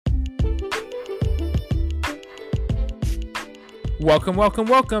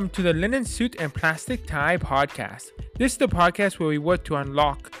Welcome to the Linen Suit and Plastic Tie podcast. This is the podcast where we work to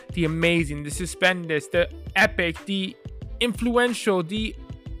unlock the amazing, the stupendous, the epic, the influential, the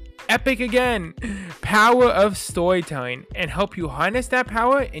epic again power of storytelling and help you harness that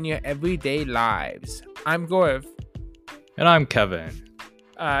power in your everyday lives. I'm Gaurav. And I'm Kevin.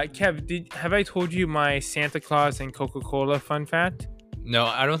 Kev, have I told you my Santa Claus and Coca-Cola fun fact? No,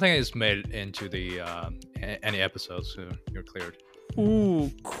 I don't think it's made into the any episodes, so you're cleared. Ooh,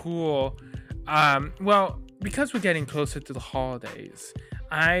 cool. Well, because we're getting closer to the holidays,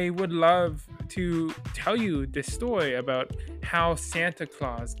 I would love to tell you this story about how Santa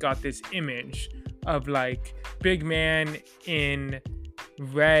Claus got this image of like big man in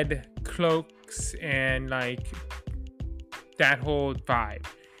red cloaks and like that whole vibe.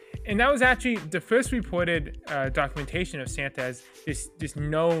 And that was actually the first reported documentation of Santa as this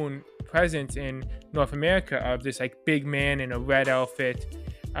known presence in North America of this like big man in a red outfit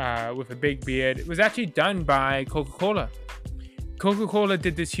with a big beard. It was actually done by Coca-Cola. Coca-Cola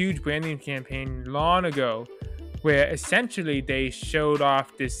did this huge branding campaign long ago where essentially they showed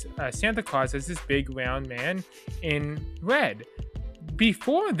off this Santa Claus as this big round man in red.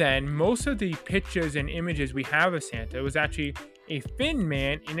 Before then, most of the pictures and images we have of Santa was actually a thin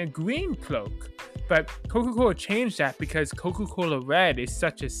man in a green cloak. But Coca-Cola changed that because Coca-Cola Red is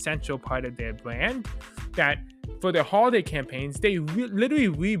such an essential part of their brand that for their holiday campaigns, they literally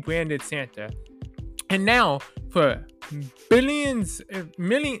rebranded Santa. And now for billions,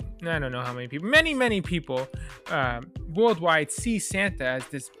 million, I don't know how many people, many people worldwide see Santa as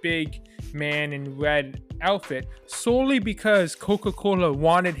this big man in red outfit solely because Coca-Cola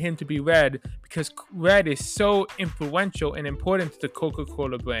wanted him to be red, because red is so influential and important to the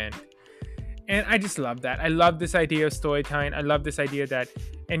Coca-Cola brand. And I just love that. I love this idea of storytelling. I love this idea that,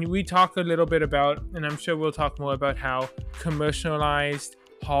 and we talk a little bit about, and I'm sure we'll talk more about how commercialized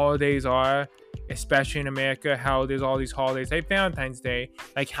holidays are, especially in America, how there's all these holidays like Valentine's Day,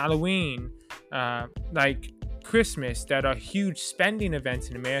 like Halloween, like Christmas, that are huge spending events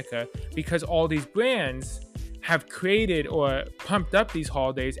in America because all these brands have created or pumped up these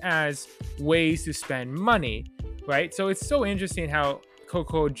holidays as ways to spend money, right? So it's so interesting how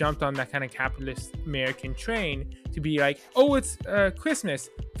Coca-Cola jumped on that kind of capitalist American train to be like, oh, it's Christmas.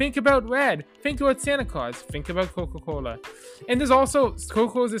 Think about red. Think about Santa Claus. Think about Coca-Cola. And there's also,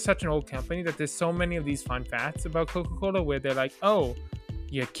 Coca-Cola is such an old company that there's so many of these fun facts about Coca-Cola where they're like, oh,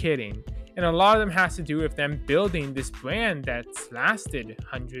 you're kidding. And a lot of them has to do with them building this brand that's lasted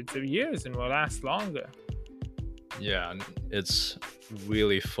hundreds of years and will last longer. Yeah, it's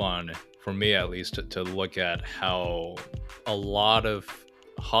really fun, for me at least, to look at how a lot of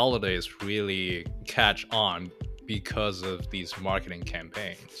holidays really catch on because of these marketing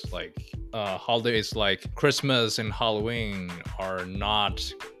campaigns. Like holidays like Christmas and Halloween are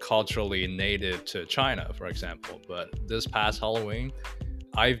not culturally native to China, for example. But this past Halloween,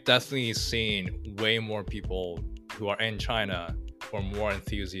 I've definitely seen way more people who are in China who are more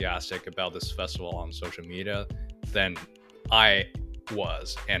enthusiastic about this festival on social media than I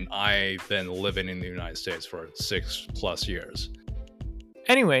was, and I've been living in the United States for 6+ years.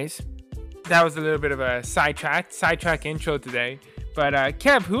 Anyways, that was a little bit of a sidetrack intro today. But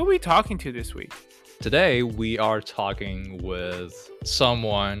Kev, who are we talking to this week? Today, we are talking with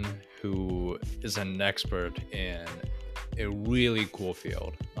someone who is an expert in a really cool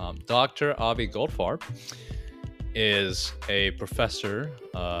field. Dr. Avi Goldfarb is a professor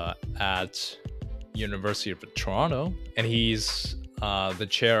at University of Toronto, and he's the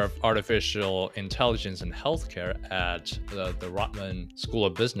chair of artificial intelligence and healthcare at the Rotman School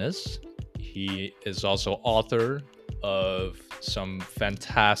of Business. He is also author of some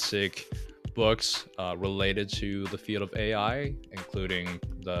fantastic books related to the field of AI, including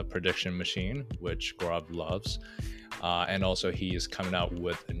The Prediction Machine, which Gaurav loves. And also he is coming out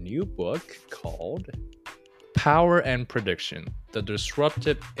with a new book called Power and Prediction: The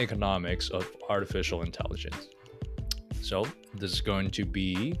Disruptive Economics of Artificial Intelligence. So this is going to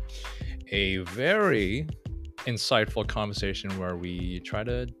be a very insightful conversation where we try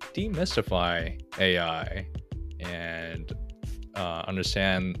to demystify AI and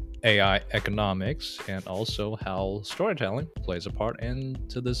understand AI economics, and also how storytelling plays a part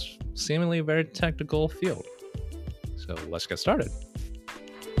into this seemingly very technical field. So let's get started.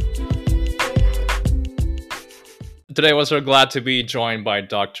 Today, we're so glad to be joined by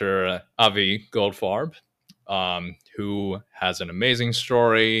Dr. Avi Goldfarb, who has an amazing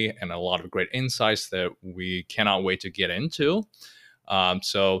story and a lot of great insights that we cannot wait to get into.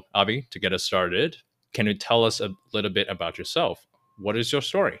 So, Avi, to get us started, can you tell us a little bit about yourself? What is your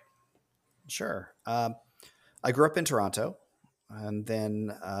story? Sure. I grew up in Toronto. And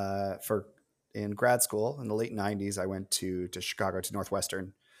then for in grad school in the late 90s, I went to Chicago to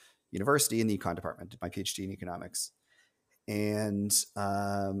Northwestern University in the econ department, did my PhD in economics. And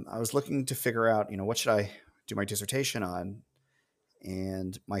I was looking to figure out, what should I do my dissertation on?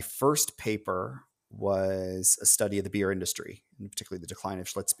 And my first paper was a study of the beer industry, and particularly the decline of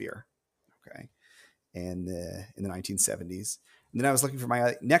Schlitz beer. Okay, and in the 1970s. And then I was looking for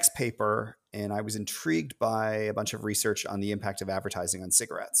my next paper, and I was intrigued by a bunch of research on the impact of advertising on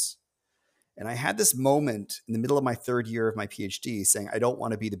cigarettes. And I had this moment in the middle of my third year of my PhD saying, I don't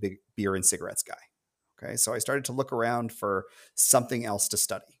want to be the big beer and cigarettes guy. Okay, so I started to look around for something else to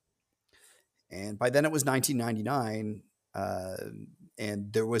study. And by then it was 1999,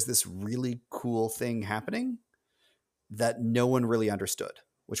 and there was this really cool thing happening that no one really understood,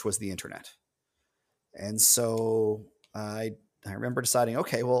 which was the internet. And so I remember deciding,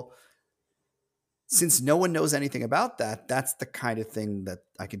 okay, well, since no one knows anything about that, that's the kind of thing that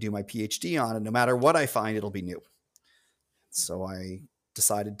I could do my PhD on. And no matter what I find, it'll be new. So I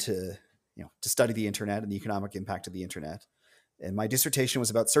decided to study the internet and the economic impact of the internet. And my dissertation was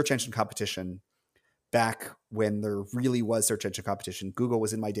about search engine competition back when there really was search engine competition. Google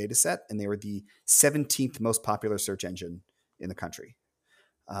was in my data set, and they were the 17th most popular search engine in the country.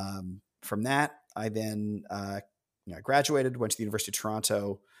 From that, I then graduated, went to the University of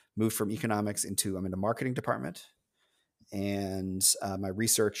Toronto, moved from economics I'm in the marketing department. And my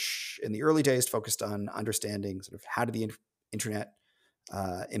research in the early days focused on understanding sort of how did the internet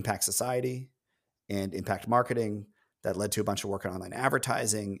impact society and impact marketing. That led to a bunch of work on online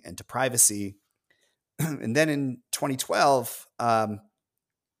advertising and to privacy. And then in 2012,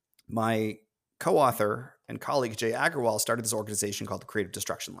 my co-author and colleague Jay Agarwal started this organization called the Creative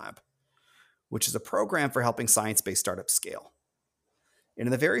Destruction Lab, which is a program for helping science-based startups scale. And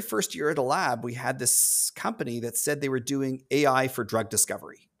in the very first year of the lab, we had this company that said they were doing AI for drug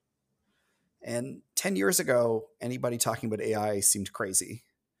discovery. And 10 years ago, anybody talking about AI seemed crazy.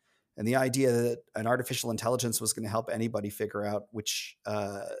 And the idea that an artificial intelligence was going to help anybody figure out which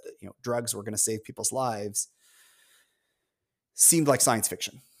drugs were going to save people's lives seemed like science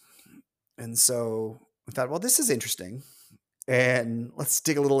fiction. And so I thought, well, this is interesting. And let's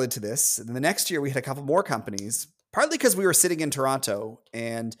dig a little into this. And then the next year, we had a couple more companies, partly because we were sitting in Toronto,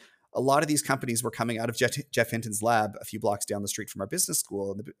 and a lot of these companies were coming out of Jeff Hinton's lab a few blocks down the street from our business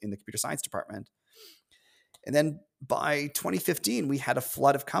school in the computer science department. And then by 2015, we had a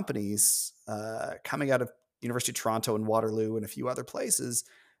flood of companies coming out of University of Toronto and Waterloo and a few other places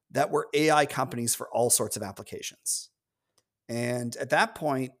that were AI companies for all sorts of applications. And at that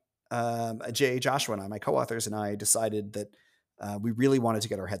point, Jay, Joshua, and I, my co-authors, and I decided that we really wanted to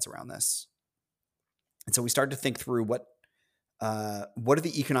get our heads around this. And so we started to think through what do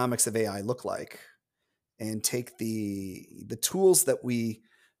the economics of AI look like, and take the tools that we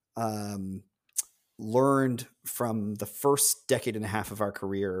learned from the first decade and a half of our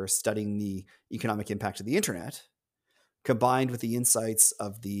career studying the economic impact of the internet, combined with the insights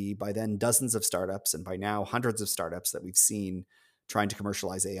of the, by then, dozens of startups, and by now hundreds of startups that we've seen trying to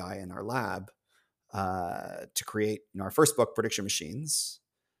commercialize AI in our lab, to create our first book, Prediction Machines.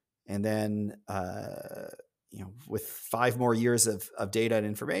 And then, with 5 more years of data and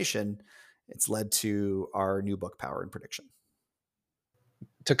information, it's led to our new book, Power in Prediction.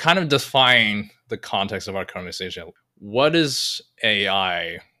 To kind of define the context of our conversation, what is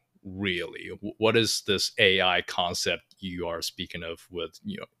AI really? What is this AI concept you are speaking of with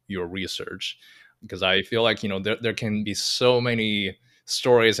your research? Because I feel like there can be so many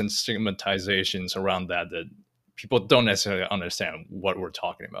stories and stigmatizations around that people don't necessarily understand what we're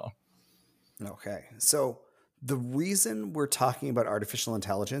talking about. Okay, so the reason we're talking about artificial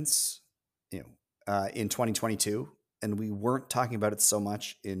intelligence, in 2022, and we weren't talking about it so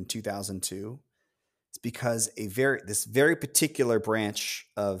much in 2002, is because this very particular branch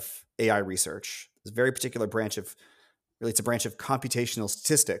of AI research, this very particular branch of, really, it's a branch of computational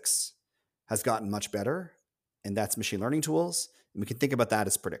statistics, has gotten much better, and that's machine learning tools. And we can think about that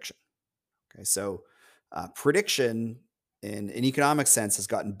as prediction. Okay, so prediction in an economic sense has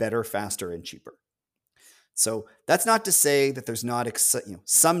gotten better, faster, and cheaper. So that's not to say that there's not,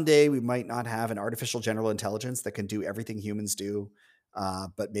 someday we might not have an artificial general intelligence that can do everything humans do,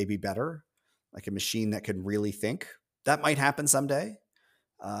 but maybe better, like a machine that can really think. That might happen someday.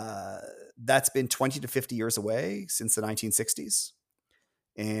 That's been 20 to 50 years away since the 1960s.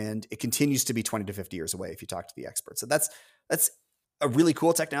 And it continues to be 20 to 50 years away if you talk to the experts. So that's a really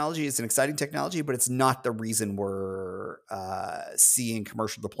cool technology. It's an exciting technology, but it's not the reason we're seeing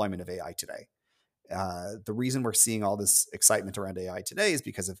commercial deployment of AI today. The reason we're seeing all this excitement around AI today is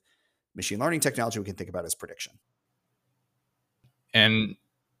because of machine learning technology we can think about as prediction. And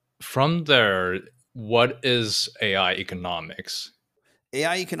from there, what is AI economics?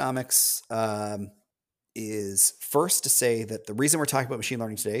 AI economics is first to say that the reason we're talking about machine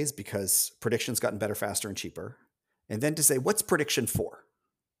learning today is because prediction's gotten better, faster, and cheaper. And then to say, what's prediction for?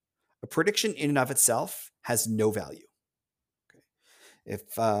 A prediction in and of itself has no value. Okay.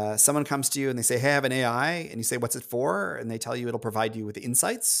 If someone comes to you and they say, hey, I have an AI, and you say, what's it for? And they tell you it'll provide you with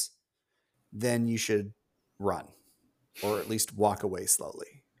insights, then you should run or at least walk away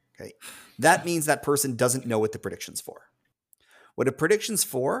slowly. Okay. That means that person doesn't know what the prediction's for. What a prediction's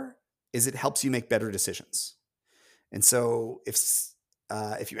for is it helps you make better decisions. And so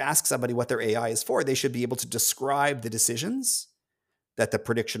if you ask somebody what their AI is for, they should be able to describe the decisions that the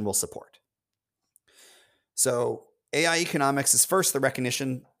prediction will support. So AI economics is first the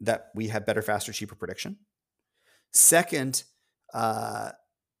recognition that we have better, faster, cheaper prediction. Second, going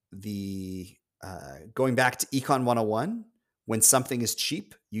back to Econ 101, when something is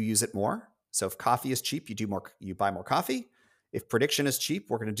cheap, you use it more. So if coffee is cheap, you buy more coffee. If prediction is cheap,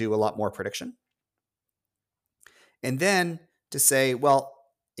 we're going to do a lot more prediction. And then to say, well,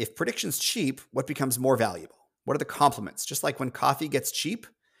 if prediction's cheap, what becomes more valuable? What are the complements? Just like when coffee gets cheap,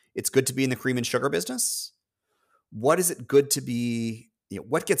 it's good to be in the cream and sugar business. What is it good to be?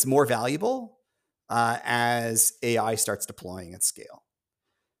 What gets more valuable as AI starts deploying at scale?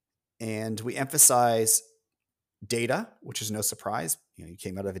 And we emphasize data, which is no surprise. You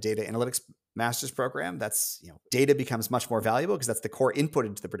came out of a data analytics master's program. That's, data becomes much more valuable because that's the core input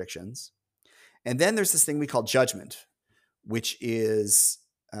into the predictions. And then there's this thing we call judgment, which is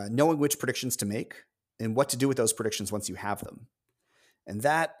knowing which predictions to make and what to do with those predictions once you have them. And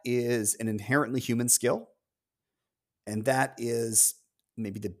that is an inherently human skill. And that is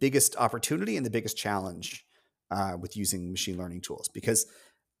maybe the biggest opportunity and the biggest challenge with using machine learning tools. Because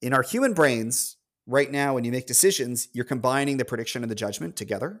in our human brains, right now, when you make decisions, you're combining the prediction and the judgment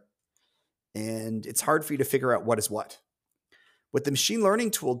together. And it's hard for you to figure out what is what. What the machine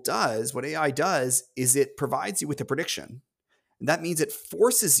learning tool does, what AI does, is it provides you with a prediction. And that means it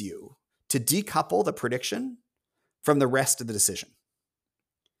forces you to decouple the prediction from the rest of the decision.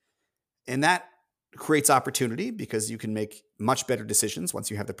 And that creates opportunity because you can make much better decisions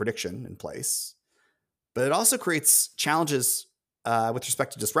once you have the prediction in place. But it also creates challenges with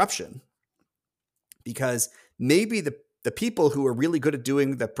respect to disruption, because maybe the people who are really good at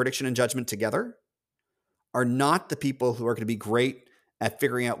doing the prediction and judgment together are not the people who are going to be great at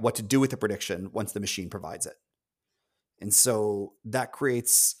figuring out what to do with the prediction once the machine provides it. And so that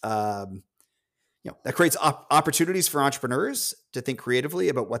creates opportunities for entrepreneurs to think creatively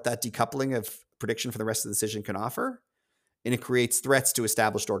about what that decoupling of prediction from the rest of the decision can offer. And it creates threats to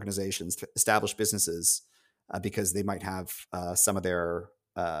established organizations, established businesses, because they might have some of their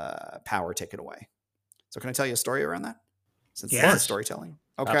power taken away. So can I tell you a story around that? Since this is storytelling.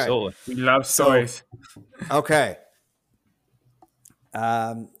 Okay. Absolutely. We love stories. Okay.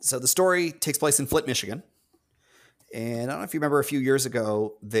 So the story takes place in Flint, Michigan. And I don't know if you remember, a few years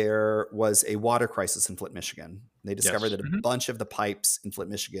ago, there was a water crisis in Flint, Michigan. They discovered that a bunch of the pipes in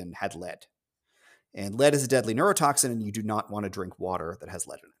Flint, Michigan had lead. And lead is a deadly neurotoxin, and you do not want to drink water that has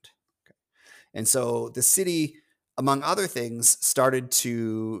lead in it. Okay. And so the city, among other things, started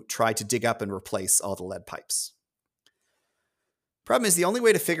to try to dig up and replace all the lead pipes. Problem is, the only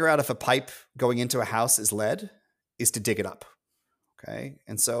way to figure out if a pipe going into a house is lead is to dig it up. Okay.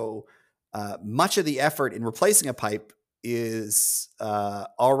 And so much of the effort in replacing a pipe is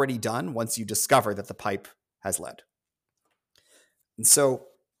already done once you discover that the pipe has lead. And so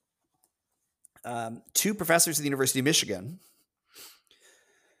two professors at the University of Michigan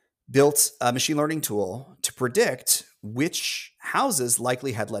built a machine learning tool to predict which houses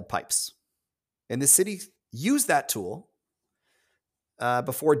likely had lead pipes. And the city used that tool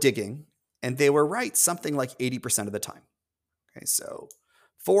before digging, and they were right something like 80% of the time. Okay, so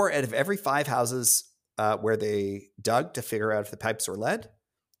 4 out of every 5 houses where they dug to figure out if the pipes were lead,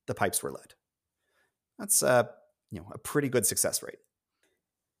 the pipes were lead. That's a pretty good success rate.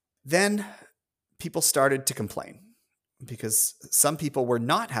 Then people started to complain because some people were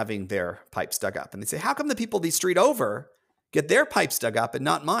not having their pipes dug up. And they say, how come the people the street over get their pipes dug up and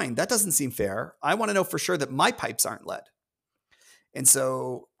not mine? That doesn't seem fair. I want to know for sure that my pipes aren't lead. And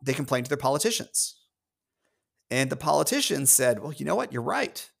so they complained to their politicians. And the politicians said, well, you know what? You're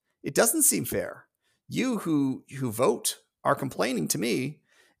right. It doesn't seem fair. You who vote are complaining to me.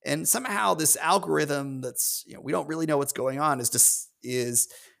 And somehow this algorithm that's, we don't really know what's going on is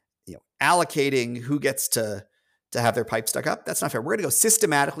allocating who gets to have their pipes stuck up. That's not fair. We're going to go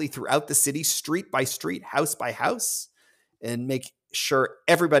systematically throughout the city, street by street, house by house, and make sure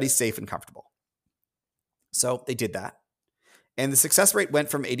everybody's safe and comfortable. So they did that. And the success rate went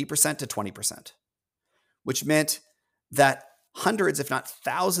from 80% to 20%, which meant that hundreds, if not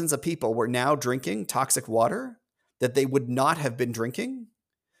thousands of people were now drinking toxic water that they would not have been drinking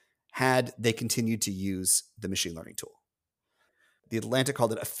had they continued to use the machine learning tool. The Atlantic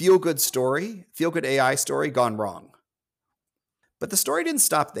called it a feel-good story, feel-good AI story gone wrong. But the story didn't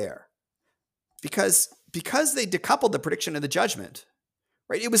stop there. Because they decoupled the prediction and the judgment,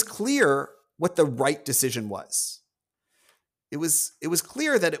 right? It was clear what the right decision was. It was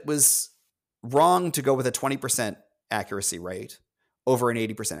clear that it was wrong to go with a 20% accuracy rate over an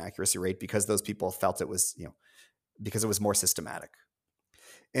 80% accuracy rate because those people felt it was, because it was more systematic.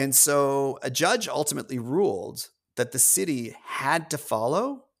 And so a judge ultimately ruled that the city had to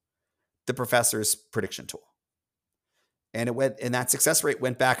follow the professor's prediction tool. And that success rate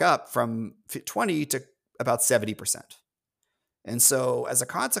went back up from 20 to about 70%. And so as a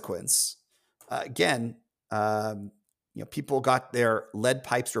consequence, people got their lead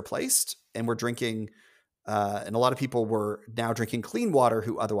pipes replaced and were drinking, and a lot of people were now drinking clean water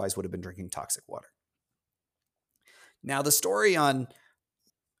who otherwise would have been drinking toxic water. Now, the story on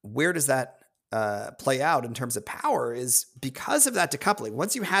where does that play out in terms of power is because of that decoupling.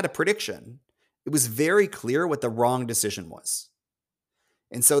 Once you had a prediction, it was very clear what the wrong decision was.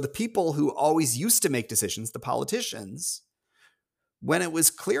 And so the people who always used to make decisions, the politicians, when it was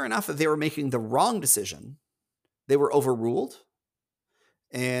clear enough that they were making the wrong decision, they were overruled.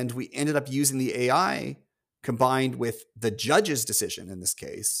 And we ended up using the AI combined with the judge's decision in this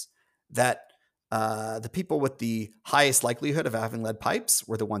case, that the people with the highest likelihood of having lead pipes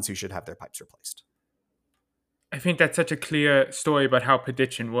were the ones who should have their pipes replaced. I think that's such a clear story about how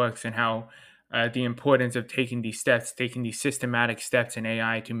prediction works and how the importance of taking these systematic steps in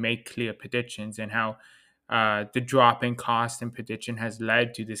AI to make clear predictions, and how the drop in cost in prediction has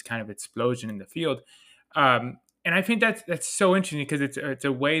led to this kind of explosion in the field. And I think that's so interesting because it's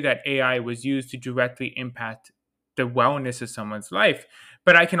a way that AI was used to directly impact the wellness of someone's life.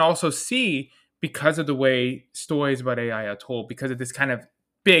 But I can also see, because of the way stories about AI are told, because of this kind of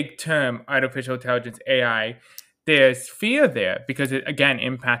big term, artificial intelligence, AI, there's fear there because it, again,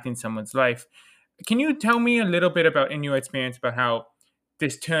 impacting someone's life. Can you tell me a little bit about, in your experience, about how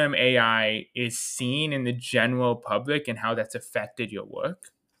this term AI is seen in the general public and how that's affected your work?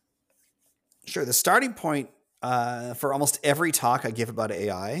 Sure. The starting point for almost every talk I give about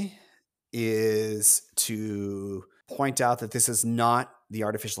AI is to point out that this is not the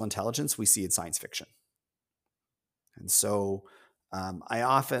artificial intelligence we see in science fiction. And so I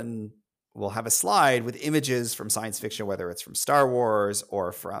often will have a slide with images from science fiction, whether it's from Star Wars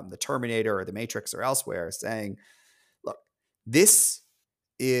or from the Terminator or the Matrix or elsewhere, saying, look, this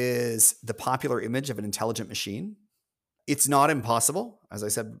is the popular image of an intelligent machine. It's not impossible. As I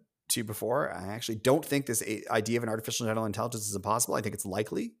said to you before, I actually don't think this idea of an artificial general intelligence is impossible. I think it's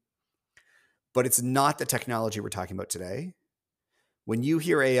likely, but it's not the technology we're talking about today. When you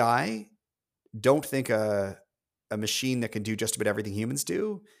hear AI, don't think a machine that can do just about everything humans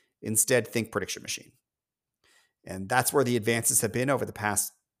do. Instead, think prediction machine. And that's where the advances have been over the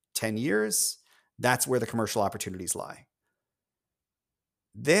past 10 years. That's where the commercial opportunities lie.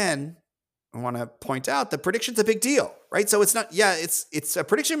 Then I want to point out that prediction's a big deal, right? So it's not, it's a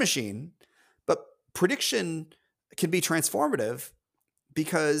prediction machine, but prediction can be transformative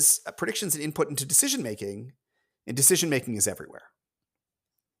because prediction's an input into decision-making, and decision-making is everywhere.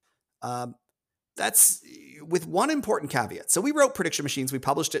 That's with one important caveat. So we wrote Prediction Machines. We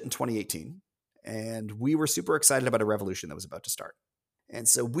published it in 2018, and we were super excited about a revolution that was about to start. And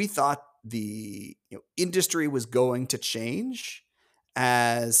so we thought the industry was going to change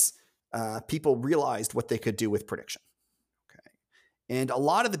as people realized what they could do with prediction. Okay, and a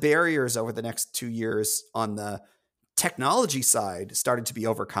lot of the barriers over the next 2 years on the technology side started to be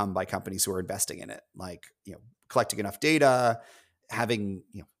overcome by companies who are investing in it, like collecting enough data, having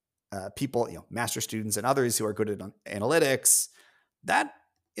people, master students and others who are good at analytics. That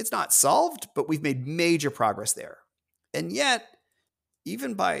it's not solved, but we've made major progress there. And yet,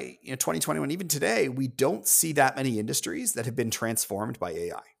 even by 2021, even today, we don't see that many industries that have been transformed by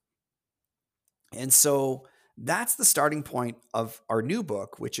AI. And so that's the starting point of our new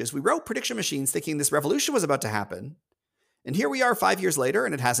book, which is we wrote Prediction Machines thinking this revolution was about to happen. And here we are 5 years later,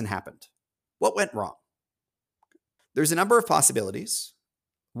 and it hasn't happened. What went wrong? There's a number of possibilities.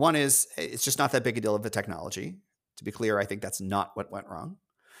 One is it's just not that big a deal of a technology. To be clear, I think that's not what went wrong.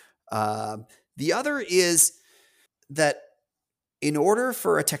 The other is that in order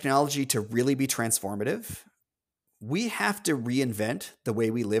for a technology to really be transformative, we have to reinvent the way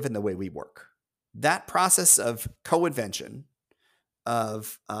we live and the way we work. That process of co-invention,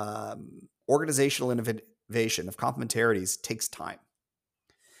 of organizational observation of complementarities takes time.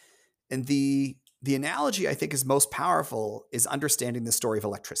 And the analogy I think is most powerful is understanding the story of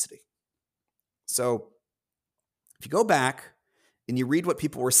electricity. So if you go back and you read what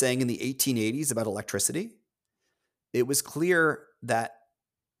people were saying in the 1880s about electricity, it was clear that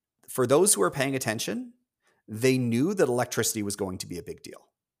for those who were paying attention, they knew that electricity was going to be a big deal.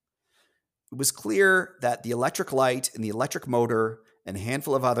 It was clear that the electric light and the electric motor and a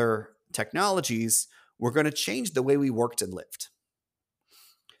handful of other technologies were going to change the way we worked and lived.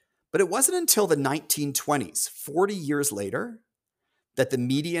 But it wasn't until the 1920s, 40 years later, that the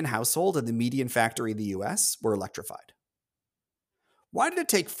median household and the median factory in the US were electrified. Why did it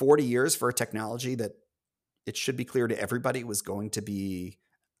take 40 years for a technology that it should be clear to everybody was going to be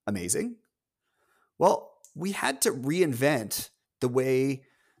amazing? Well, we had to reinvent the way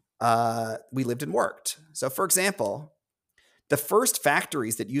we lived and worked. So, for example, the first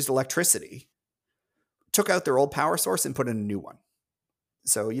factories that used electricity took out their old power source and put in a new one.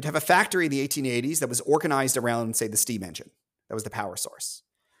 So you'd have a factory in the 1880s that was organized around, say, the steam engine. That was the power source.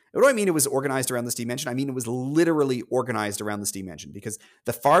 What do I mean it was organized around the steam engine? I mean it was literally organized around the steam engine, because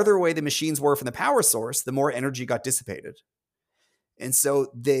the farther away the machines were from the power source, the more energy got dissipated. And so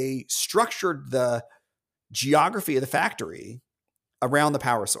they structured the geography of the factory around the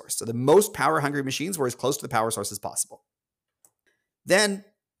power source. So the most power-hungry machines were as close to the power source as possible. Then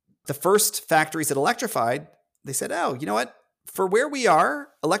the first factories that electrified, they said, oh, you know what? For where we are,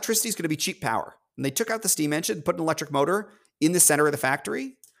 electricity is going to be cheap power. And they took out the steam engine, put an electric motor in the center of the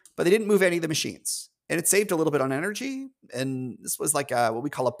factory, but they didn't move any of the machines. And it saved a little bit on energy. And this was like what we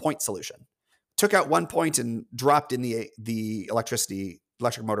call a point solution. Took out one point and dropped in the electric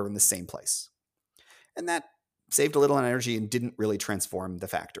motor in the same place. And that saved a little on energy and didn't really transform the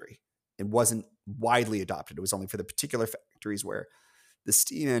factory. It wasn't widely adopted. It was only for the particular factories where the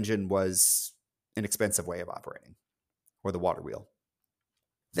steam engine was an expensive way of operating, or the water wheel.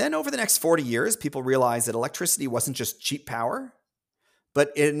 Then over the next 40 years, people realized that electricity wasn't just cheap power,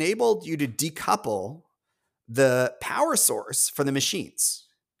 but it enabled you to decouple the power source from the machines.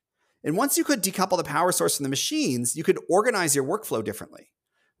 And once you could decouple the power source from the machines, you could organize your workflow differently,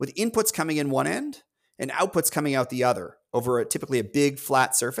 with inputs coming in one end and outputs coming out the other over typically a big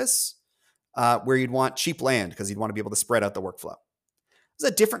flat surface where you'd want cheap land because you'd want to be able to spread out the workflow. It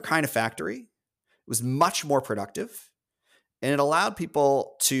was a different kind of factory. It was much more productive. And it allowed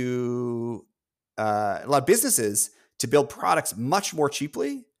people to, allowed businesses to build products much more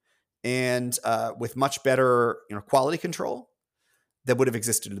cheaply and with much better quality control that would have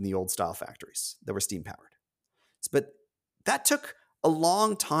existed in the old style factories that were steam powered. But that took a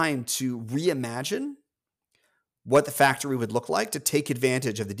long time to reimagine what the factory would look like to take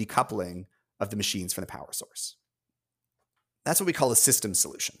advantage of the decoupling of the machines from the power source. That's what we call a system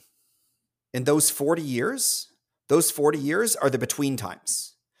solution. In those 40 years are the between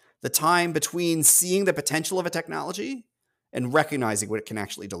times. The time between seeing the potential of a technology and recognizing what it can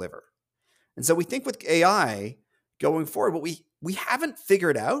actually deliver. And so we think with AI going forward, but we haven't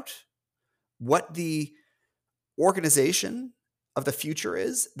figured out what the organization of the future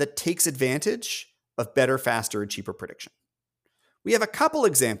is that takes advantage of better, faster, and cheaper prediction. We have a couple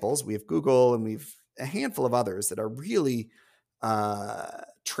examples. We have Google and we've a handful of others that are really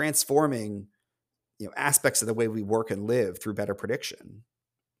transforming aspects of the way we work and live through better prediction.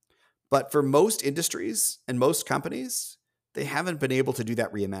 But for most industries and most companies, they haven't been able to do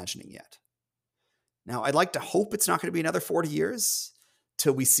that reimagining yet. Now, I'd like to hope it's not going to be another 40 years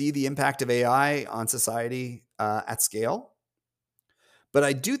till we see the impact of AI on society at scale. But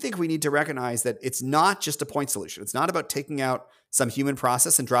I do think we need to recognize that it's not just a point solution. It's not about taking out some human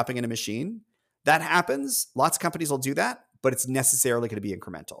process and dropping in a machine. That happens. Lots of companies will do that, but it's necessarily going to be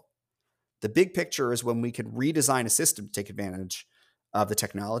incremental. The big picture is when we could redesign a system to take advantage of the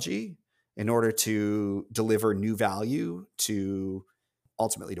technology in order to deliver new value to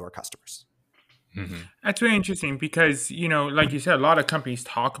ultimately to our customers. Mm-hmm. That's really interesting because, like you said, a lot of companies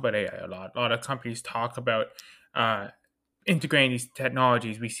talk about AI a lot. A lot of companies talk about integrating these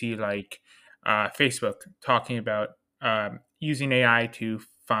technologies. We see like Facebook talking about using AI to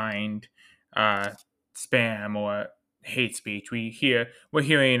find spam or hate speech. We're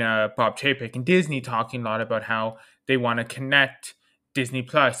hearing Bob Chapek and Disney talking a lot about how they want to connect Disney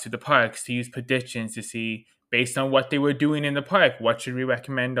Plus to the parks to use predictions to see, based on what they were doing in the park, what should we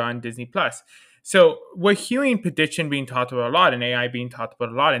recommend on Disney Plus. So we're hearing prediction being talked about a lot and AI being talked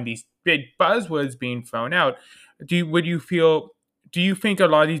about a lot and these big buzzwords being thrown out. Do you think a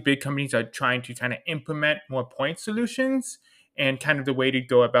lot of these big companies are trying to kind of implement more point solutions, and kind of the way to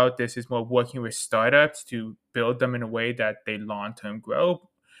go about this is more working with startups to build them in a way that they long-term grow?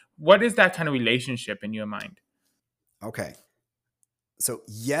 What is that kind of relationship in your mind? Okay. So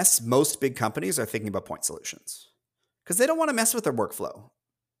yes, most big companies are thinking about point solutions because they don't want to mess with their workflow.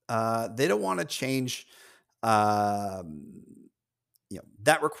 They don't want to change. Um,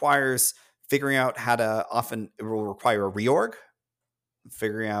 that requires figuring out how to. Often it will require a reorg,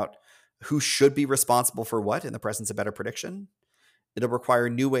 figuring out who should be responsible for what in the presence of better prediction. It'll require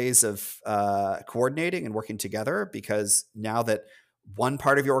new ways of coordinating and working together, because now that one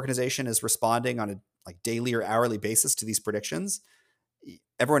part of your organization is responding on a daily or hourly basis to these predictions,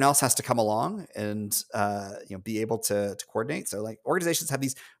 everyone else has to come along and be able to coordinate. So organizations have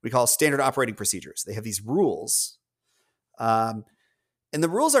these, we call standard operating procedures. They have these rules, and the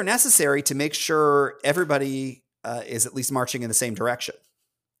rules are necessary to make sure everybody is at least marching in the same direction.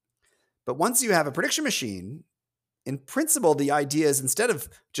 But once you have a prediction machine, in principle, the idea is, instead of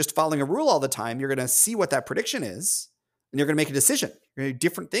just following a rule all the time, you're going to see what that prediction is, and you're going to make a decision. You're going to do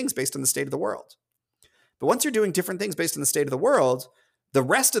different things based on the state of the world. But once you're doing different things based on the state of the world, the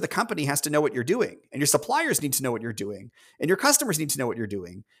rest of the company has to know what you're doing, and your suppliers need to know what you're doing, and your customers need to know what you're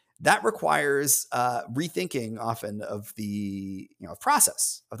doing. That requires rethinking often of the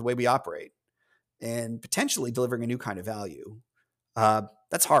process of the way we operate, and potentially delivering a new kind of value.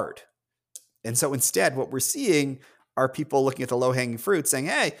 That's hard. And so instead, what we're seeing are people looking at the low-hanging fruit saying,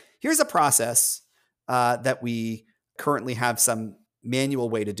 hey, here's a process that we currently have some manual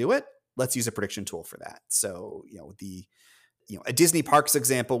way to do it. Let's use a prediction tool for that. So, a Disney parks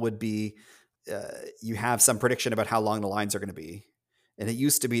example would be you have some prediction about how long the lines are going to be. And it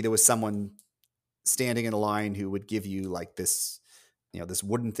used to be there was someone standing in a line who would give you this, this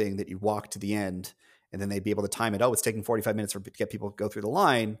wooden thing that you walk to the end, and then they'd be able to time it. Oh, it's taking 45 minutes to get people to go through the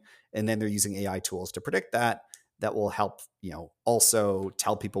line. And then they're using AI tools to predict that. That will help, also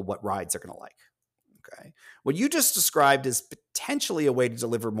tell people what rides they're going to like. Okay. What you just described is potentially a way to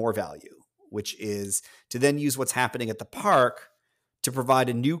deliver more value, which is to then use what's happening at the park to provide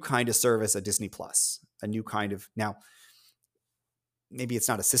a new kind of service at Disney Plus, a new kind of, now, maybe it's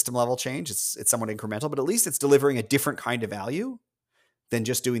not a system level change. It's somewhat incremental, but at least it's delivering a different kind of value than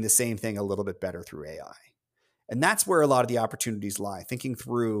just doing the same thing a little bit better through AI. And that's where a lot of the opportunities lie, thinking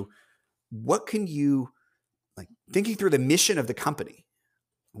through thinking through the mission of the company.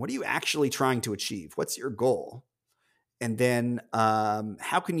 What are you actually trying to achieve? What's your goal? And then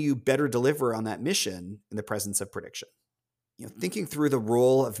how can you better deliver on that mission in the presence of prediction? Thinking through the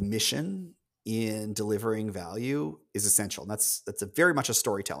role of mission in delivering value is essential. And that's a very much a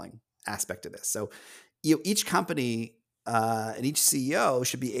storytelling aspect of this. So each company and each CEO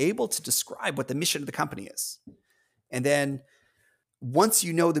should be able to describe what the mission of the company is. And then once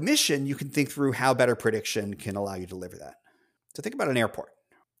you know the mission, you can think through how better prediction can allow you to deliver that. So think about an airport.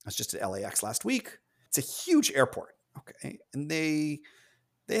 I was just at LAX last week. It's a huge airport. Okay. And they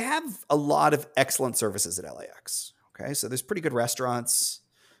have a lot of excellent services at LAX. Okay. So there's pretty good restaurants.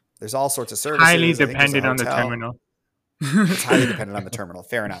 There's all sorts of services. Highly dependent on the terminal. It's highly dependent on the terminal.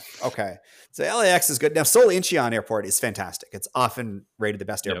 Fair enough. Okay. So LAX is good. Now, Seoul Incheon Airport is fantastic. It's often rated the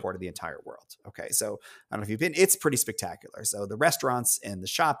best airport of the entire world. Okay. So I don't know if you've been, it's pretty spectacular. So the restaurants and the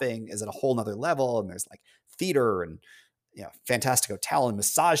shopping is at a whole nother level. And there's theater and fantastic hotel and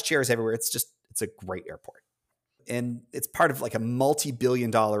massage chairs everywhere. It's a great airport. And it's part of a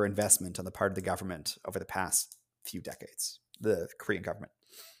multi-billion-dollar investment on the part of the government over the past few decades, the Korean government.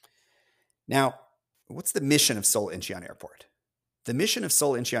 Now, what's the mission of Seoul Incheon Airport? The mission of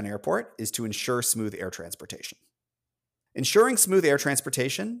Seoul Incheon Airport is to ensure smooth air transportation. Ensuring smooth air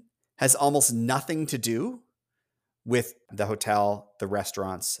transportation has almost nothing to do with the hotel, the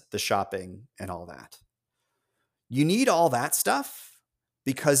restaurants, the shopping, and all that. You need all that stuff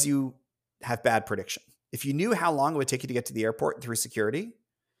because you have bad prediction. If you knew how long it would take you to get to the airport through security,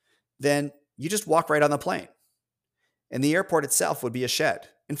 then you just walk right on the plane. And the airport itself would be a shed.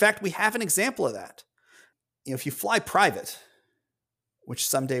 In fact, we have an example of that. If you fly private, which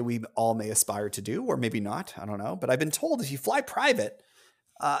someday we all may aspire to do, or maybe not, I don't know. But I've been told if you fly private,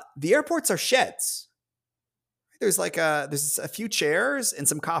 the airports are sheds. There's there's a few chairs and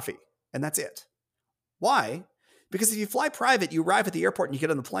some coffee, and that's it. Why? Because if you fly private, you arrive at the airport and you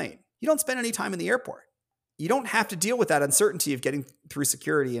get on the plane. You don't spend any time in the airport. You don't have to deal with that uncertainty of getting through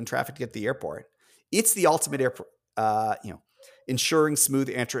security and traffic to get to the airport. It's the ultimate ensuring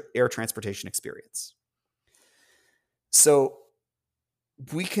smooth air transportation experience. So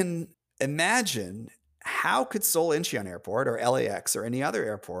we can imagine, how could Seoul Incheon Airport or LAX or any other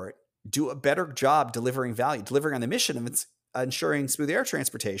airport do a better job delivering value, delivering on the mission of ensuring smooth air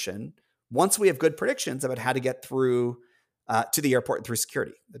transportation once we have good predictions about how to get through to the airport and through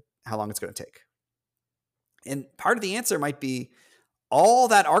security, how long it's going to take. And part of the answer might be all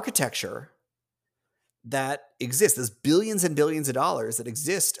that architecture that exists, there's billions and billions of dollars that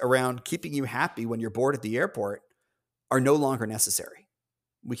exist around keeping you happy when you're bored at the airport, are no longer necessary.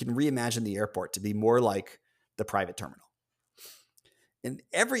 We can reimagine the airport to be more like the private terminal. In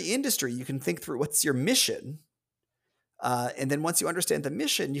every industry, you can think through what's your mission. And then once you understand the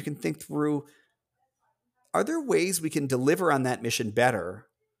mission, you can think through, are there ways we can deliver on that mission better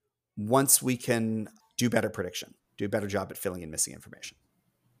once we can do better prediction, do a better job at filling in missing information?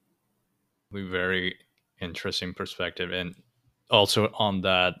 Very interesting perspective. And also on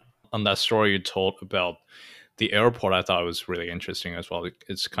that story you told about the airport, I thought it was really interesting as well.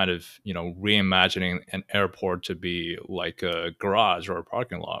 It's kind of, reimagining an airport to be like a garage or a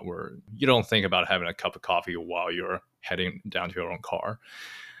parking lot where you don't think about having a cup of coffee while you're heading down to your own car.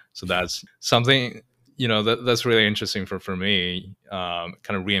 So that's something, that's really interesting for me, kind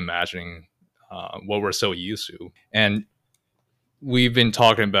of reimagining what we're so used to. And we've been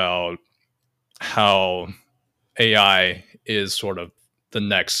talking about how AI is sort of the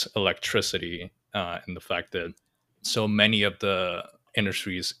next electricity, and the fact that so many of the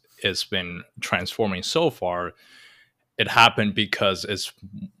industries it's been transforming so far, it happened because it's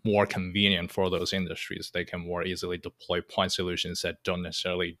more convenient for those industries. They can more easily deploy point solutions that don't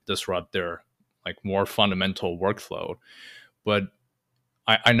necessarily disrupt their more fundamental workflow. But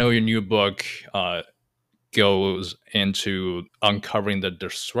I know your new book goes into uncovering the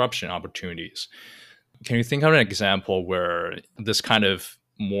disruption opportunities. Can you think of an example where this kind of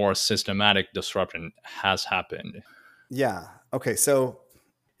more systematic disruption has happened? Yeah. Okay. So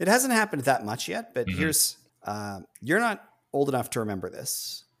it hasn't happened that much yet, but here's, you're not old enough to remember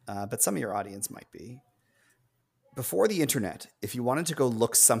this, but some of your audience might be. Before the internet, if you wanted to go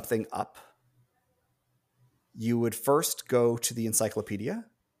look something up, you would first go to the encyclopedia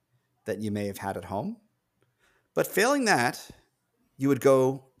that you may have had at home. But failing that, you would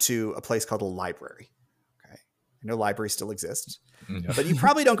go to a place called a library. Okay. I know libraries still exist, but you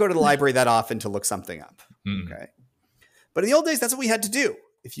probably don't go to the library that often to look something up. Okay. But in the old days, that's what we had to do.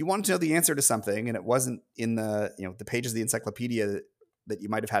 If you wanted to know the answer to something and it wasn't in the, the pages of the encyclopedia that you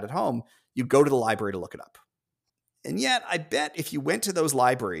might have had at home, you'd go to the library to look it up. And yet, I bet if you went to those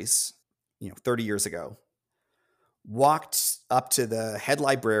libraries, 30 years ago, walked up to the head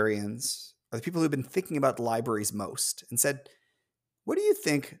librarians or the people who've been thinking about the libraries most and said, what do you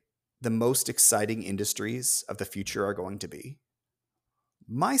think the most exciting industries of the future are going to be?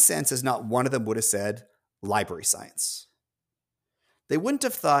 My sense is not one of them would have said library science. They wouldn't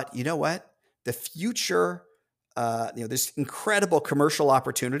have thought, you know what, the future, there's incredible commercial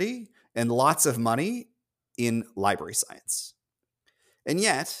opportunity and lots of money in library science. And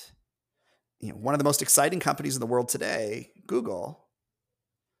yet, one of the most exciting companies in the world today, Google,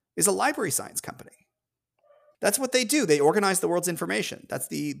 is a library science company. That's what they do. They organize the world's information. That's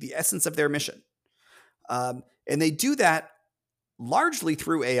the essence of their mission. And they do that largely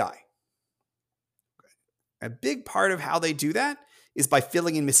through AI. A big part of how they do that is by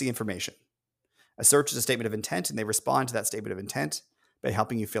filling in missing information. A search is a statement of intent, and they respond to that statement of intent by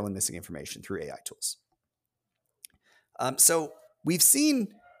helping you fill in missing information through AI tools. So we've seen,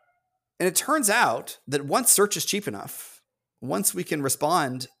 and it turns out that once search is cheap enough, once we can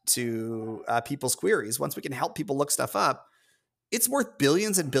respond to people's queries, once we can help people look stuff up, it's worth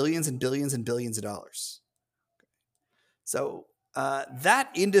billions and billions and billions and billions of dollars. So that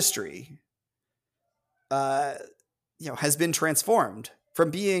industry, has been transformed from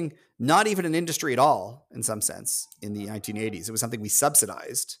being not even an industry at all, in some sense, in the 1980s. It was something we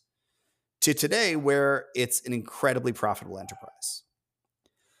subsidized, to today where it's an incredibly profitable enterprise.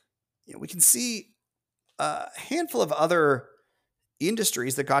 We can see a handful of other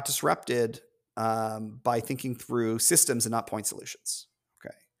industries that got disrupted by thinking through systems and not point solutions.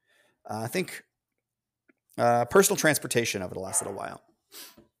 Okay, I think personal transportation over the last little while.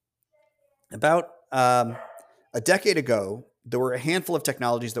 About a decade ago, there were a handful of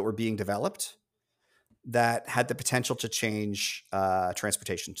technologies that were being developed that had the potential to change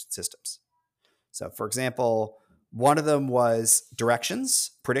transportation systems. So, for example, one of them was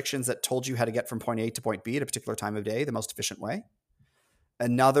directions, predictions that told you how to get from point A to point B at a particular time of day, the most efficient way.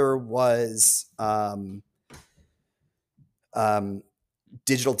 Another was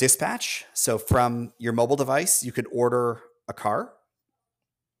digital dispatch. So from your mobile device, you could order a car.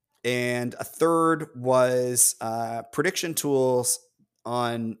 And a third was prediction tools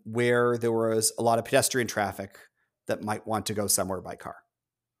on where there was a lot of pedestrian traffic that might want to go somewhere by car.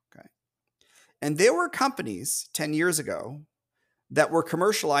 Okay. And there were companies 10 years ago that were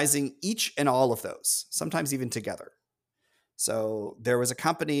commercializing each and all of those, sometimes even together. So there was a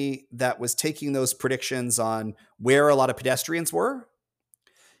company that was taking those predictions on where a lot of pedestrians were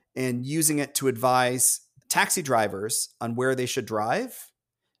and using it to advise taxi drivers on where they should drive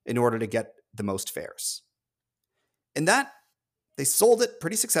in order to get the most fares. And that, they sold it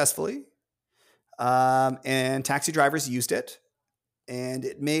pretty successfully. And taxi drivers used it. And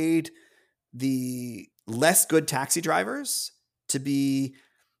it made the less good taxi drivers to be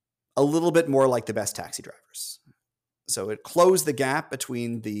a little bit more like the best taxi drivers. So it closed the gap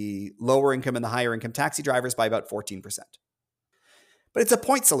between the lower income and the higher income taxi drivers by about 14%. But it's a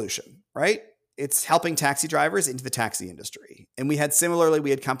point solution, right? It's helping taxi drivers into the taxi industry. And we had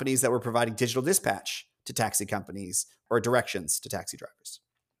companies that were providing digital dispatch to taxi companies or directions to taxi drivers.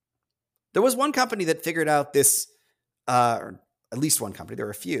 There was one company that figured out this, or at least one company, there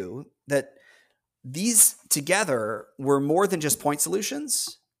were a few, that these together were more than just point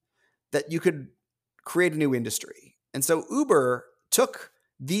solutions, that you could create a new industry. And so Uber took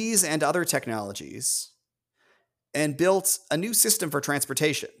these and other technologies and built a new system for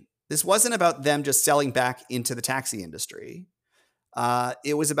transportation. This wasn't about them just selling back into the taxi industry.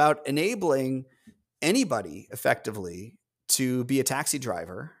 It was about enabling anybody effectively to be a taxi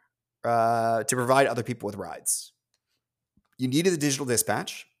driver, to provide other people with rides. You needed the digital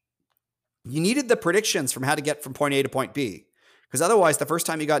dispatch. You needed the predictions from how to get from point A to point B. Because otherwise, the first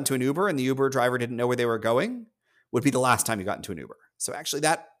time you got into an Uber and the Uber driver didn't know where they were going would be the last time you got into an Uber. So actually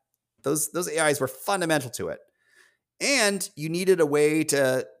those AIs were fundamental to it. And you needed a way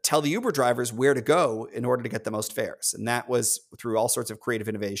to tell the Uber drivers where to go in order to get the most fares. And that was through all sorts of creative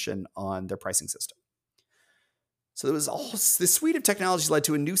innovation on their pricing system. So there was all this suite of technologies led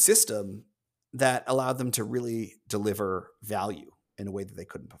to a new system that allowed them to really deliver value in a way that they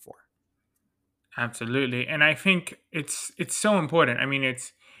couldn't before. Absolutely. And I think it's so important. I mean,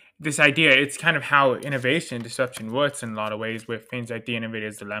 it's this idea, it's kind of how innovation and disruption works in a lot of ways, with things like the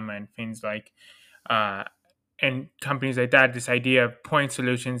innovator's dilemma and things like and companies like that, this idea of point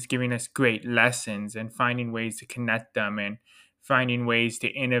solutions giving us great lessons and finding ways to connect them and finding ways to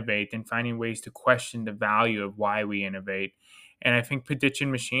innovate and finding ways to question the value of why we innovate. And I think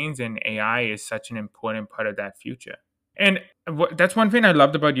prediction machines and AI is such an important part of that future. And that's one thing I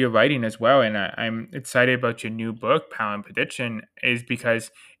loved about your writing as well. And I'm excited about your new book, Power and Prediction, is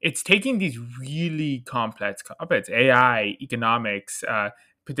because it's taking these really complex topics, AI, economics,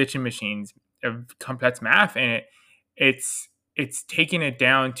 prediction machines, complex math, and it's taking it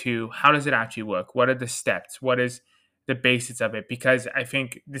down to how does it actually work? What are the steps? What is the basis of it? Because I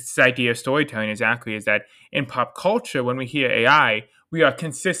think this idea of storytelling exactly is that in pop culture, when we hear AI, we are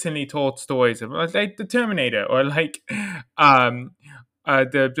consistently told stories of like the Terminator or like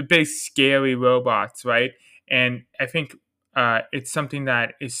the big scary robots, right? And I think it's something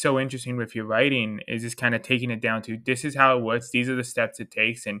that is so interesting with your writing is just kind of taking it down to this is how it works. These are the steps it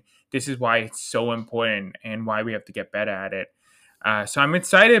takes. And this is why it's so important and why we have to get better at it. So I'm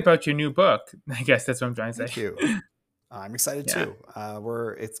excited about your new book. I guess that's what I'm trying to say. Thank you. I'm excited too.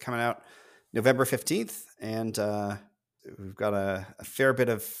 It's coming out November 15th, and we've got a fair bit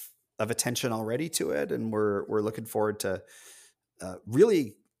of attention already to it, and we're looking forward to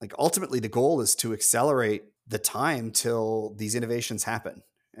really, like, ultimately the goal is to accelerate the time till these innovations happen.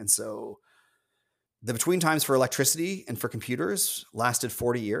 And so the between times for electricity and for computers lasted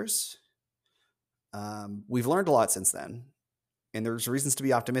 40 years. We've learned a lot since then, and there's reasons to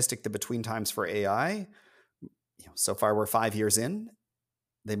be optimistic. The between times for AI, so far we're 5 years in.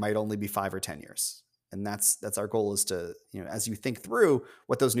 They might only be 5 or 10 years, and that's our goal. Is to, as you think through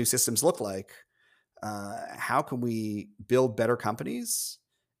what those new systems look like, how can we build better companies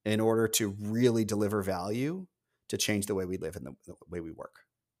in order to really deliver value to change the way we live and the way we work.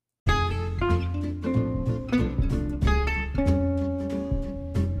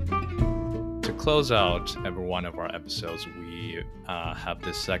 To close out every one of our episodes, we have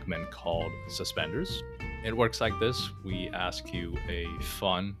this segment called Suspenders. It works like this. We ask you a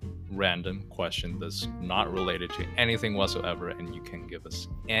fun, random question that's not related to anything whatsoever, and you can give us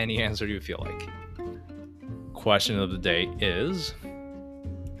any answer you feel like. Question of the day is,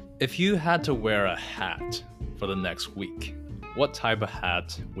 if you had to wear a hat for the next week, what type of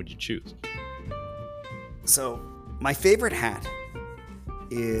hat would you choose? So my favorite hat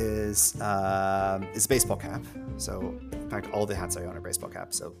is a baseball cap. So in fact, all the hats I own are baseball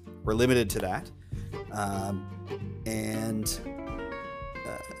caps. So we're limited to that.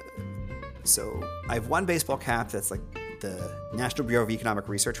 So I have one baseball cap that's like the National Bureau of Economic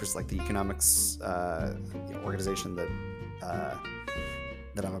Research, which is like the economics organization that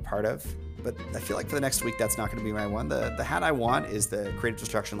I'm a part of. But I feel like for the next week, that's not going to be my one. The hat I want is the Creative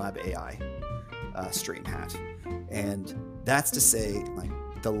Destruction Lab AI stream hat. And that's to say, like,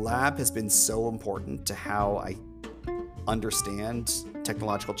 the lab has been so important to how I understand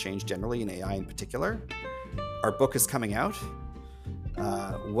technological change generally and AI in particular. Our book is coming out.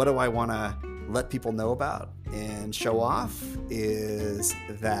 What do I want to let people know about and show off is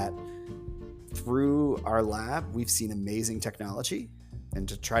that through our lab, we've seen amazing technology, and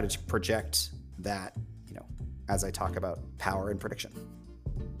to try to project that, as I talk about power and prediction.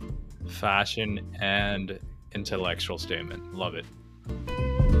 Fashion and intellectual statement. Love it.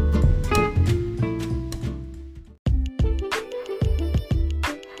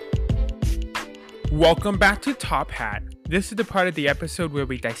 Welcome back to Top Hat. This is the part of the episode where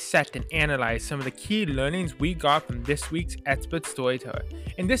we dissect and analyze some of the key learnings we got from this week's expert storyteller.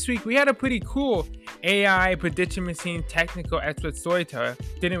 And this week we had a pretty cool AI prediction machine technical expert storyteller,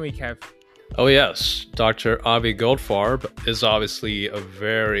 didn't we, Kev? Oh yes, Dr. Avi Goldfarb is obviously a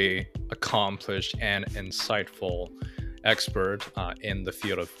very accomplished and insightful expert in the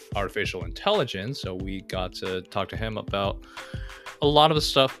field of artificial intelligence. So we got to talk to him about a lot of the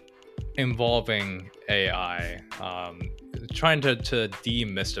stuff involving AI, trying to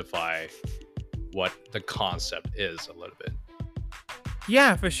demystify what the concept is a little bit.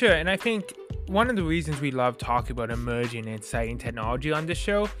 Yeah, for sure. And I think one of the reasons we love talking about emerging and exciting technology on this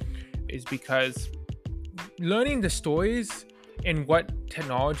show is because learning the stories and what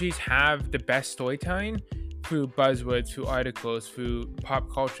technologies have the best storytelling through buzzwords, through articles, through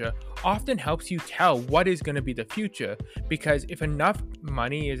pop culture, often helps you tell what is going to be the future. Because if enough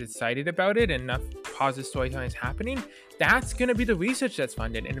money is excited about it and enough positive storytelling is happening, that's going to be the research that's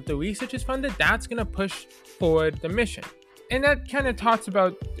funded. And if the research is funded, that's going to push forward the mission. And that kind of talks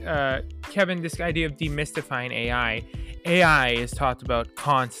about, Kevin, this idea of demystifying AI. AI is talked about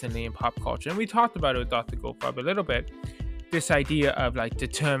constantly in pop culture. And we talked about it with Dr. Goldfarb a little bit. This idea of like the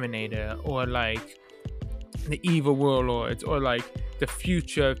Terminator, or like the evil warlords, or like the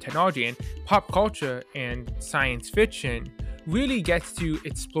future of technology. And pop culture and science fiction really gets to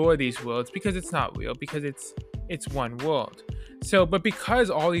explore these worlds because it's not real, because it's one world. So, but because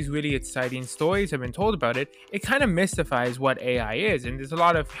all these really exciting stories have been told about it, it kind of mystifies what AI is, and there's a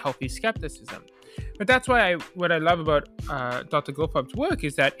lot of healthy skepticism. But that's why what I love about Dr. Goldfarb's work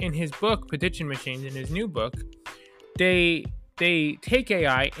is that in his book, Prediction Machines, in his new book, they take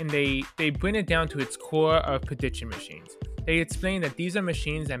AI and they bring it down to its core of prediction machines. They explain that these are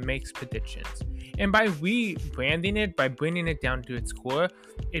machines that makes predictions. And by rebranding it, by bringing it down to its core,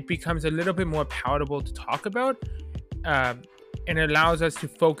 it becomes a little bit more palatable to talk about, and it allows us to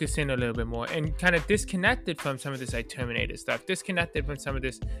focus in a little bit more and kind of disconnected from some of this like Terminator stuff, disconnected from some of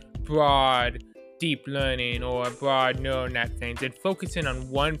this broad deep learning or broad neural net things, and focus in on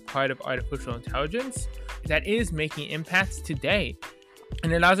one part of artificial intelligence that is making impacts today.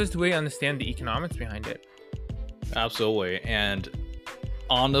 And it allows us to really understand the economics behind it. Absolutely. And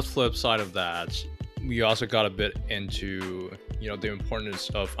on the flip side of that, we also got a bit into, the importance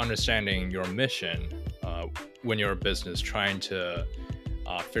of understanding your mission when you're a business trying to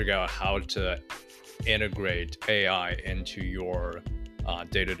figure out how to integrate AI into your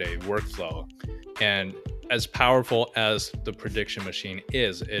day-to-day workflow. And as powerful as the prediction machine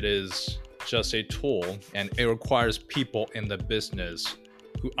is, it is just a tool, and it requires people in the business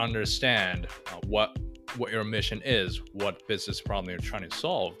who understand what your mission is, what business problem you're trying to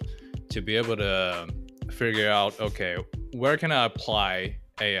solve, to be able to figure out, okay, where can I apply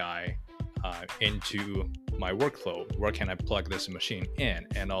AI into my workflow? Where can I plug this machine in?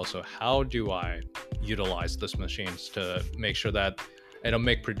 And also, how do I utilize this machines to make sure that it'll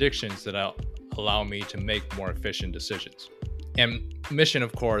make predictions that allow me to make more efficient decisions? And mission,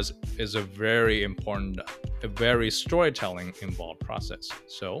 of course, is a very important, a very storytelling involved process.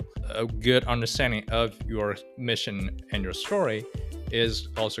 So a good understanding of your mission and your story is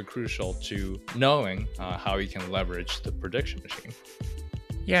also crucial to knowing how you can leverage the prediction machine.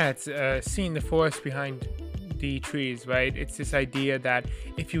 Yeah, it's seeing the forest behind the trees, right? It's this idea that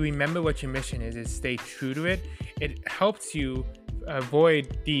if you remember what your mission is stay true to it, it helps you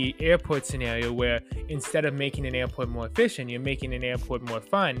avoid the airport scenario where instead of making an airport more efficient, you're making an airport more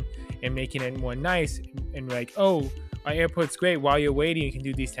fun and making it more nice, and like, oh, our airport's great, while you're waiting you can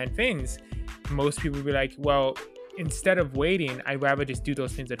do these 10 things. Most people will be like, well, instead of waiting, I'd rather just do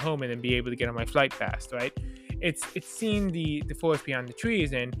those things at home and then be able to get on my flight fast, right? It's seeing the forest behind the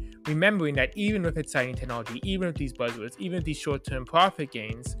trees and remembering that even with exciting technology, even with these buzzwords, even with these short-term profit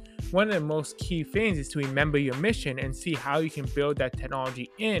gains, one of the most key things is to remember your mission and see how you can build that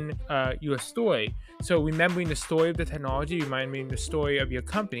technology in your story. So remembering the story of the technology, remembering the story of your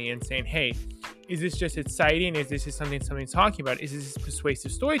company and saying, hey, is this just exciting? Is this just something somebody's talking about? Is this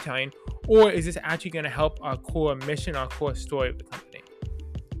persuasive storytelling? Or is this actually going to help our core mission, our core story of the company?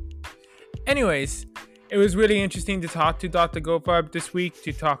 Anyways, It was really interesting to talk to Dr. Goldfarb this week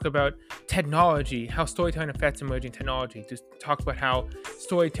to talk about technology, how storytelling affects emerging technology, to talk about how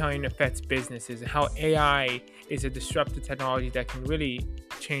storytelling affects businesses, and how AI is a disruptive technology that can really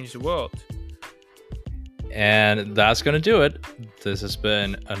change the world. And that's going to do it. This has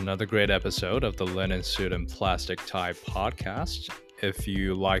been another great episode of the Linen Suit and Plastic Tie podcast. If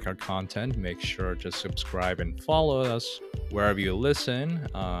you like our content, make sure to subscribe and follow us wherever you listen.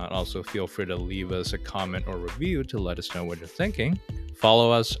 Also, feel free to leave us a comment or review to let us know what you're thinking. Follow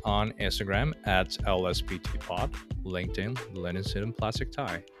us on Instagram at LSPTpod, LinkedIn, Linen Suit and Plastic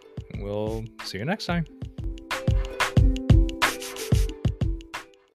Tie. We'll see you next time.